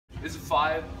is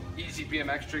 5 easy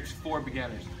BMX tricks for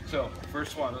beginners. So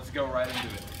first one, let's go right into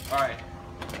it. All right,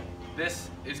 this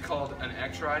is called an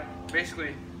X ride.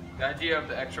 Basically, the idea of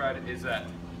the X ride is that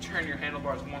you turn your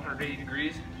handlebars 180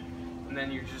 degrees, and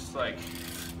then you're just like,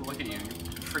 look at you, you're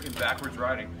freaking backwards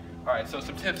riding. All right, so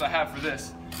some tips I have for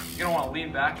this. You're gonna wanna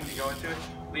lean back as you go into it.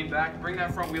 Lean back, bring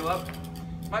that front wheel up.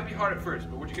 Might be hard at first,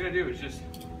 but what you're gonna do is just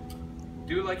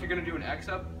do it like you're gonna do an X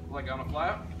up, like on a fly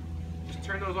out. Just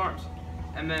turn those arms.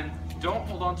 And then don't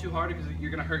hold on too hard because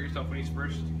you're gonna hurt yourself when you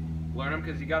first learn them,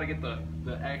 because you gotta get the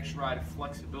X ride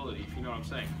flexibility, if you know what I'm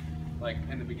saying, like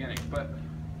in the beginning. But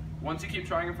once you keep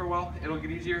trying it for a while, it'll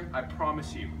get easier, I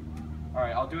promise you. All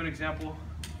right, I'll do an example.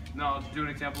 No, I'll do an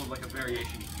example of like a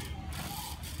variation.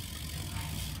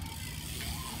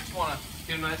 Just wanna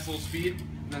get a nice little speed,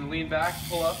 and then lean back,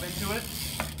 pull up into it.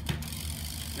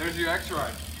 There's your X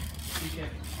ride. You can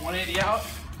 180 out,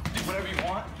 do whatever you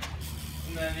want.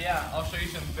 And then, yeah, I'll show you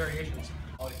some variations.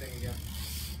 Ollie thing again.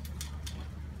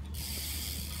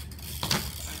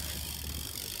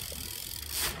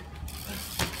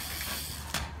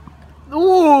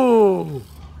 Ooh!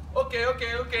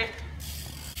 Okay.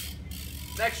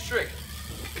 Next trick.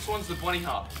 This one's the bunny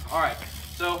hop. All right,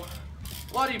 so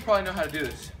a lot of you probably know how to do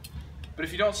this, but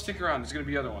if you don't, stick around, there's gonna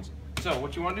be other ones. So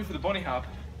what you wanna do for the bunny hop,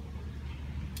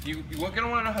 you're gonna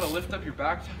wanna know how to lift up your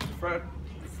back front.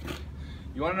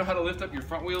 You want to know how to lift up your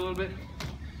front wheel a little bit,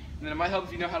 and then it might help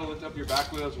if you know how to lift up your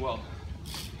back wheel as well.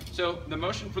 So the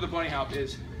motion for the bunny hop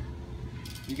is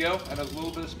you go at a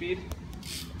little bit of speed,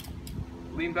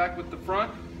 lean back with the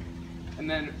front, and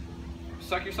then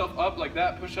suck yourself up like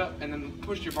that, push up, and then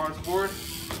push your bars forward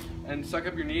and suck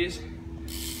up your knees.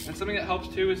 And something that helps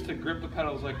too is to grip the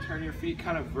pedals, like turn your feet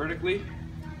kind of vertically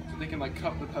so they can like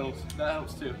cup the pedals. That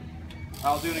helps too.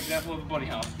 I'll do an example of a bunny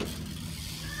hop.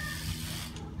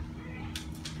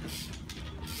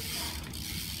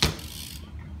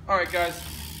 All right, guys,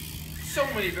 so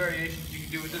many variations you can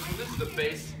do with this one. This is the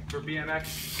base for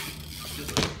BMX.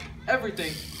 Just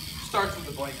everything starts with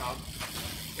the bunny hop.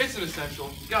 It's an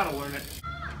essential, you gotta learn it.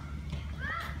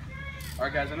 All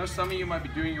right, guys, I know some of you might be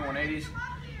doing your 180s,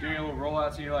 doing your little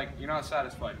rollouts, and you're not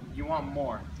satisfied. You want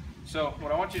more. So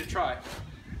what I want you to try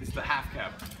is the half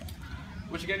cab.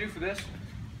 What you gotta do for this,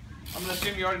 I'm gonna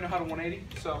assume you already know how to 180,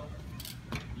 so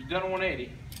you've done a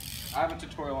 180. I have a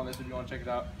tutorial on this if you wanna check it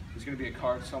out. There's gonna be a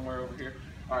card somewhere over here.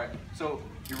 All right, so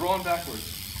you're rolling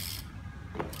backwards.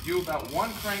 Do about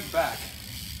one crank back,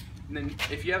 and then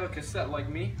if you have a cassette like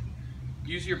me,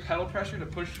 use your pedal pressure to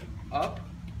push up,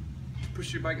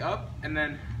 push your bike up, and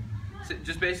then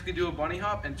just basically do a bunny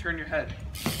hop and turn your head.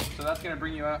 So that's gonna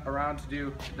bring you around to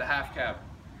do the half cab.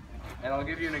 And I'll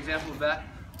give you an example of that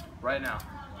right now.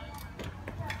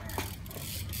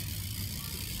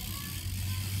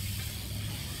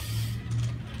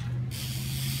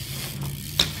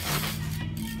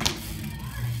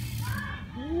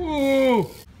 Ooh!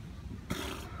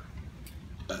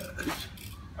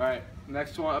 All right,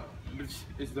 next one up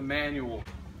is the manual.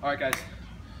 All right, guys,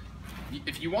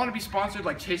 if you want to be sponsored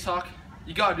like Chase Hawk,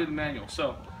 you gotta do the manual.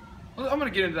 So I'm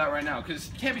gonna get into that right now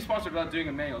because you can't be sponsored without doing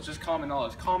a manual. It's just common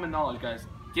knowledge. Common knowledge, guys.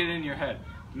 Get it in your head.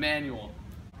 Manual.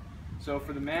 So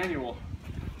for the manual,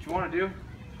 what you want to do,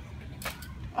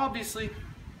 obviously,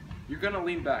 you're gonna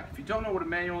lean back. If you don't know what a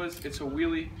manual is, it's a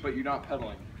wheelie, but you're not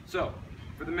pedaling. So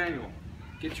for the manual,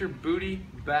 get your booty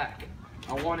back.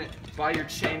 I want it by your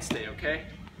chainstay, okay?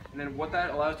 And then what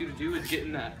that allows you to do is get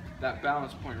in that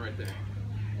balance point right there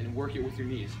and work it with your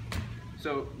knees.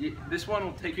 So this one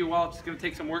will take you a while. It's gonna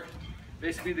take some work.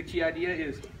 Basically, the key idea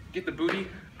is get the booty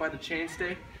by the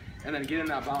chainstay and then get in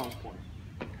that balance point.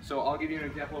 So I'll give you an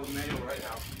example of the manual right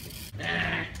now.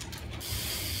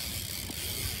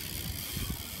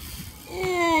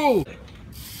 Ooh!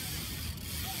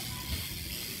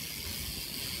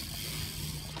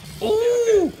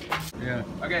 Ooh! Yeah.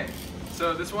 Okay,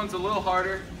 so this one's a little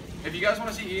harder. If you guys want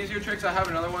to see easier tricks, I have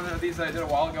another one of these that I did a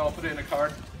while ago. I'll put it in a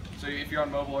card. So if you're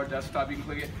on mobile or desktop, you can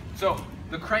click it. So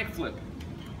the crank flip.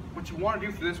 What you want to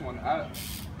do for this one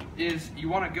is you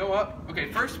want to go up.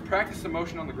 Okay, first practice the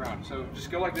motion on the ground. So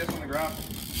just go like this on the ground.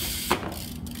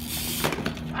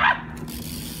 Ah!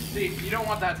 See, you don't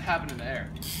want that to happen in the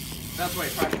air. That's why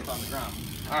you practice on the ground.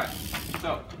 All right,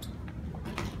 so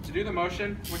to do the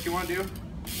motion, what you want to do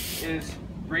is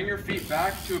bring your feet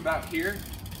back to about here.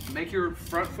 Make your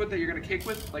front foot that you're gonna kick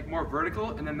with like more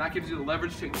vertical, and then that gives you the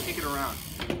leverage to kick it around.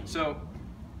 So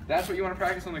that's what you wanna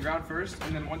practice on the ground first,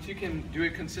 and then once you can do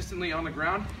it consistently on the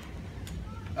ground,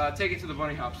 take it to the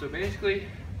bunny hop. So basically,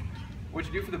 what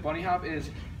you do for the bunny hop is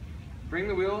bring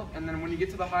the wheel, and then when you get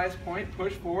to the highest point,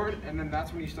 push forward, and then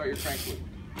that's when you start your crank flip.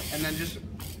 And then just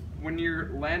when you're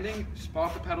landing,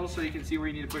 spot the pedals so you can see where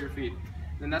you need to put your feet.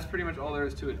 And that's pretty much all there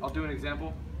is to it. I'll do an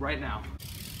example right now.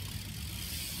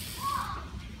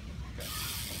 Okay.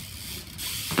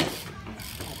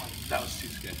 Oh, that was too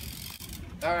sketchy.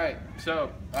 All right,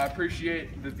 so I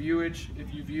appreciate the viewage.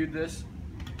 If you viewed this,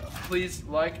 please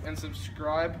like and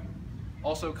subscribe.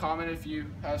 Also comment if you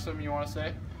have something you want to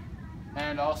say.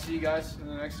 And I'll see you guys in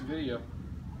the next video.